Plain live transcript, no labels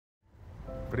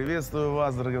Приветствую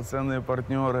вас, драгоценные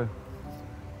партнеры.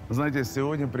 Знаете,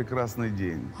 сегодня прекрасный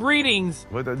день. Greetings,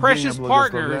 В этот день я precious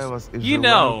благословляю partners. вас и You желаю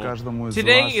know, каждому из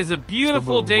today вас, is a beautiful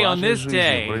чтобы в day on вашей this жизни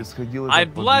day. происходил I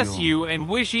этот bless подъем, you and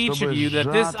wish each of чтобы you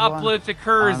that this жатва, uplift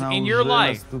occurs она in your уже life,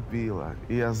 наступила.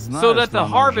 И я знаю, so that что the она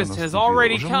уже harvest has наступила.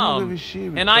 already Уже много come. вещей,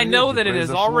 And I know поверьте, that it has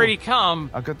произошло, already come.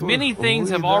 о которых Many things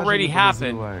вы have даже already не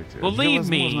happened. подозреваете. Believe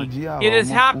Где, me, возможно, дьявол it has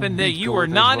мог happened that убить you are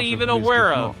кого-то из not ваших even близких,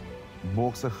 aware но of.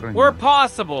 Бог сохранил. Where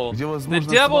possible, Где, the возможно,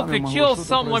 с devil вами could могло kill что-то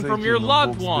someone from произойти, your но loved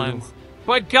Бог сберег. ones,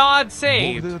 but God Бог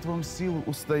saved. дает вам силу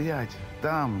устоять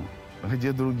там,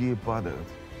 где другие падают.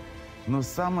 Но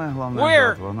самое главное, Where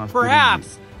жатва, она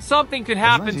perhaps впереди. something could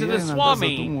happen Знаете, to я the иногда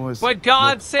Swami, задумываюсь but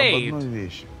God об saved. одной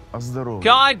вещи, о здоровье.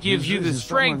 God Ведь gives в you the жизни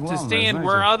самое strength to главное, stand знаете,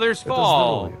 where others это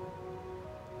fall. здоровье.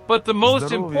 But the most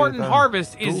Здоровье important это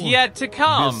harvest is то, yet to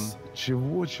come. без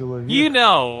чего человек You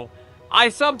know, I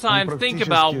он sometimes think практически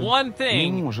about one не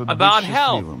thing может about быть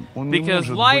health, счастливым. Он не because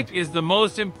может life быть is the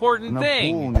most important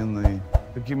thing. наполненный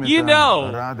какими-то You know,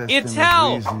 радостями it's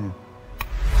health. жизни.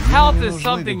 Health Ему не is нужны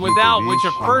something какие-то without which a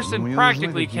вещи, ему person не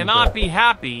practically нужны cannot какие-то be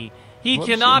happy. He вообще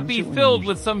cannot be ничего не filled нужно,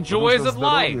 with some потому joys что of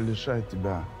здоровье life. лишает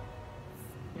тебя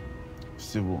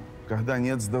всего. Когда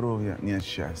нет здоровья, нет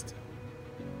счастья.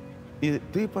 И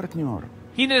ты партнер.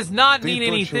 He does not Ты need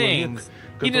тот anything. человек,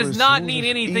 He который does not need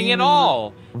служишь anything at именно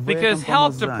all, в because этом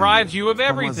health помазании, deprives you of в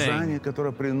помазании, everything.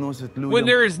 которое приносит людям When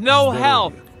there is no здоровье,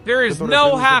 health, there is которое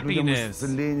no приносит людям happiness.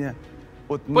 исцеление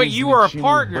от But you are a неизлечимых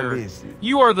partner. болезней.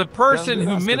 You are the person Каждый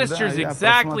who раз, ministers когда я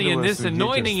exactly in this просматриваю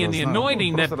anointing and the свидетельства,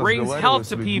 anointing that просто brings разговариваю health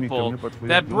с to людьми, ко people, мне подходят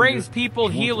that люди, brings people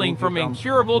жмут healing руки, from там,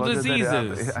 incurable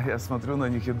благодарят. diseases. Я смотрю на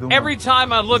них и думаю, Every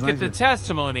time I look at the знаете,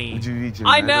 testimony, удивительно,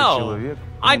 I этот know, человек,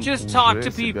 I он just уже talk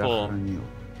to себя people. хранил.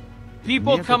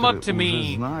 People come up Некоторые to уже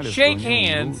me, знали, что shake они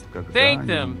hands, умрут, когда thank они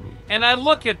them, умрут. and I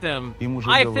look at them. Им уже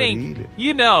I говорили, think,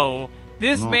 you know,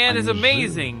 this но man is они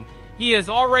amazing. He has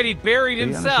already buried И я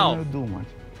himself. начинаю думать,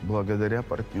 благодаря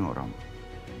партнерам,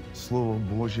 Слово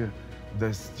Божье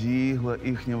достигло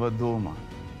ихнего дома.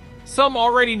 Some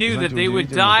already knew that Знаете, they would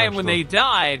удивительно die, так, and when что they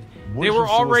died, they больше were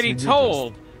всего already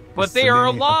told, but they are исцелений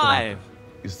от alive. рака,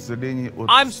 исцелений от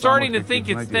I'm starting to самых think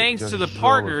таких, it's знаете, thanks to the тяжелых,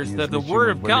 partners that the Word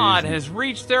of неизлечимых God болезней, has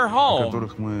reached their о home.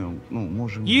 которых мы,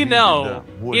 можем You видеть, know, да,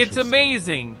 больше it's всего.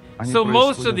 amazing. Они So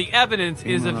most of происходят the evidence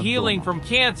is of именно healing дома. from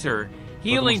cancer,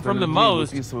 Потому healing что from the людей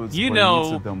most, выписывают с you больницы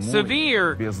know, домой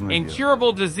severe, без надежды.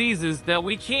 incurable diseases that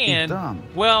we can, там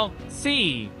well,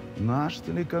 see. Наш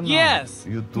телеканал, Yes,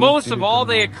 YouTube most of all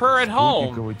they телеканал, occur at home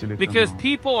спутниковый телеканал. because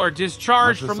people are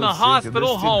discharged Наши from the соцсети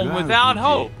hospital home достигают without людей.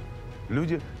 hope.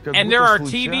 Люди как And будто there are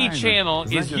случайно, TV channel, is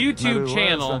знаете, YouTube нарываются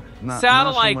channel, на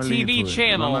satellite наши TV молитвы, на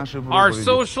channel, наши our проповеди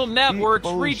social и networks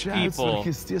reach получают people.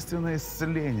 сверхъестественное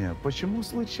исцеление. Почему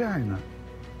случайно?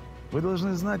 Вы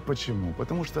должны знать почему.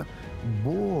 Потому что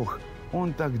Бог,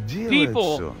 Он так делает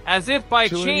People, все. as if by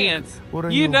Человек chance,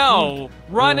 уронил you know,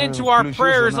 пульт, run into our включился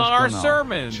prayers наш on our канал.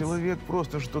 sermons Человек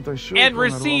просто что-то and щелкнул,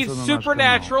 receive нарвался на наш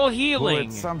supernatural канал. healing.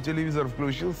 Бывает, сам телевизор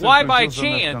включился, Why by включился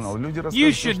наш chance? канал. Люди You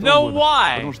рассказывают should что know угодно,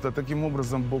 why. потому что таким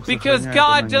образом Бог Because сохраняет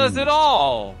God does анонимность. it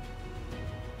all.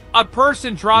 A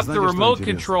person dropped the Знаете, что remote интересно?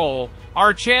 control,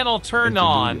 our channel turned Эти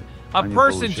on. люди, A они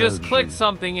person получают just clicked жизнь.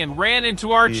 something and ran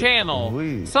into our И channel.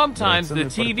 вы, Sometimes the драгоценные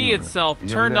TV партнеры, itself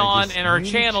turned on являетесь and our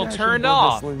channel величайшим turned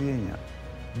off. благословением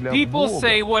для People Бога,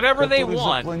 say whatever they который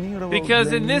want, запланировал because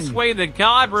для in this них way that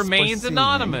God remains спасение. Не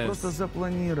anonymous. просто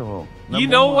запланировал на You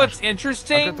know what's бумажке, а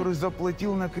interesting? который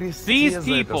заплатил на кресте These за это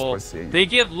people, спасение. they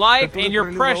give life, Который and your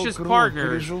проливал precious кровь,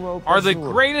 partners переживал are the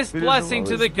позор, greatest переживал blessing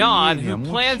to the God избиение,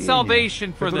 who planned мучения,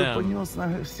 salvation for который them. понес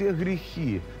на все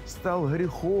грехи, стал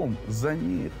грехом за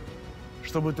них,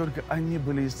 чтобы только они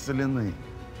были исцелены.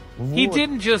 He Вот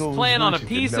didn't just что вы plan on a значите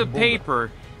piece для of Бога.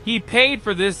 paper. He paid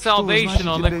for this Что вы salvation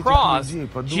on значите the для этих cross. людей?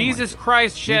 Подумайте. Jesus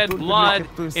Christ Не shed только для blood, тех,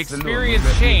 кто исцелен, experienced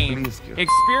для их shame, близких.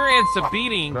 experienced a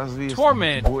beating, Разве есть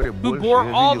torment, горе who больше? bore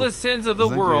Я all видел, the sins of the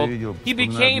знаете, я world. видел, He вспоминаю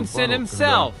became одну sin пару,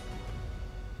 himself.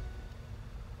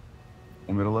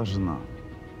 когда умерла жена.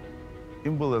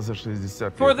 Им было за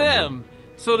 60 For лет. them,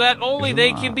 so that only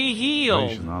they can be healed.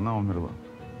 Женщина, она умерла.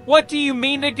 What do you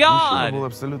mean to Мужчина был God?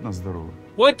 абсолютно здоровый.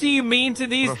 What do you mean to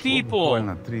these Прошло people?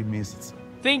 буквально 3 месяца.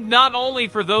 Think not only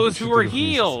for those who are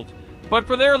healed, but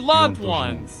for their loved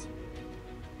ones.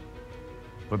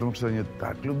 Потому что они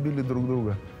так любили друг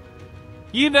друга,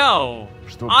 You know,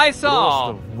 что I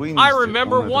saw, просто вынести I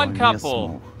remember он этого one не couple.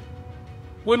 смог.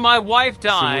 When my wife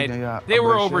Сегодня died, я they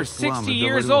were over обращаюсь к вам 60 и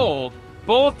years говорю, old.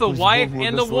 Both the пусть wife Бог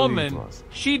and the благословит woman. вас.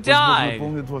 She Пусть Бог died.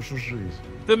 наполнит вашу жизнь.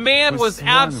 The man Пусть was с вами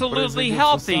absolutely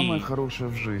произойдет все самое healthy. хорошее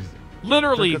в жизни.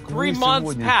 Literally Так как 3 вы months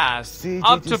сегодня passed, сеете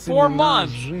up эти to 4 семена months,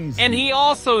 жизни. and he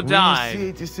also Вы не died.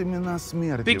 сеете семена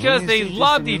смерти, Because вы не they сеете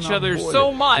loved семена each other боли,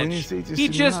 so вы much, не сеете he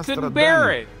семена just couldn't bear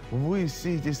страданий. it. Вы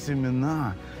сеете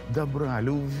семена добра,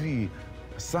 любви.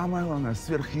 Самое главное,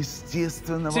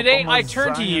 сверхъестественного Today I turn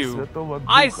to помазания you. Святого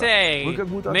Духа. I Вы say, как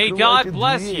будто may открываете God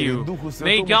bless двери you. Духу May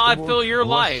Святому, God чтобы fill Он your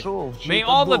life. вошел в May чей-то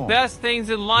all the дом. best things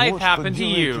in life Вот что happen to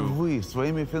делаете you. вы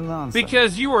своими финансами.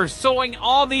 Because you are sowing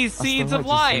all these seeds of Оставайтесь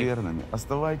life. верными,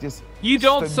 оставайтесь You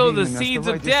don't sow the стабильными, seeds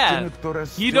of оставайтесь теми, death. кто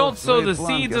растет You don't в sow своей the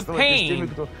планке, seeds of оставайтесь теми, pain.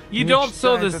 кто You don't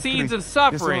sow the мечтает seeds открыть. of Если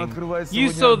он suffering. открывает You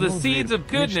сегодня sow the одну seeds дверь,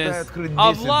 of мечтай goodness, открыть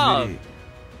of 10 love. дверей.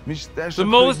 Мечтаешь The открыть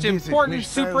most 10, important мечтаешь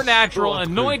 100 supernatural открыть,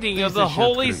 anointing of the 1000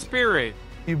 Holy открыть. Spirit.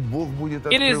 И Бог будет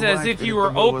It is as открывать if перед you are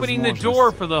тобой opening the door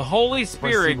возможности. for the Holy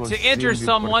Spirit Спасибо to всем enter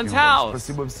someone's бигпартнерам, house.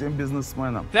 спасибо всем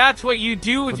бизнесменам. That's what you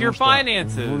do with your Потому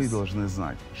что вы finances. должны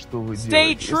знать, что вы Stay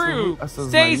делаете. Если true, вы stay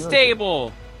осознаете,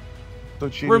 stable. то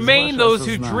через Remain ваше those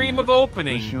who осознание dream of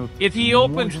opening. начнет If he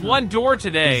opens мощно one door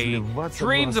today, изливаться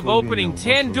dreams of благословение opening в 10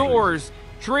 вашу жизнь. doors,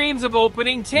 dreams of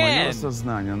opening Мое 10.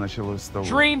 сознание началось с того,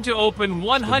 Dream to open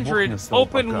 100, мне стал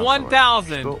open показывать,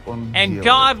 1,000, что Он and делает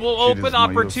God will через open мое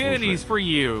opportunities служение, for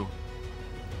you.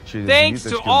 через Thanks to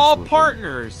ниточки all служения.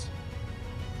 partners.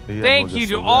 И я Thank you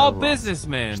to благословляю all вас,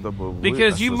 businessmen, чтобы вы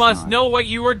because you must осознали, know what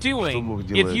you are что doing. Бог If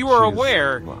делает you are через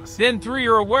aware, вас. then through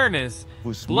your awareness,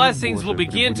 Пусть мир blessings will Божий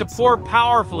begin to пребудет с pour вами.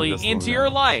 powerfully into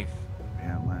your Благословляю. life.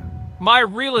 Amen. My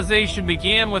realization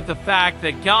began with the fact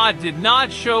that God did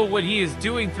not show what He is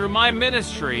doing through my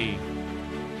ministry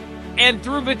and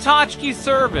through Vitachki's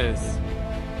service.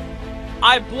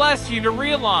 I bless you to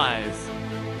realize,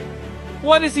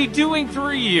 what is He doing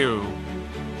through you?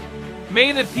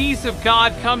 May the peace of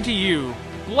God come to you,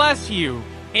 bless you,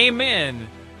 amen.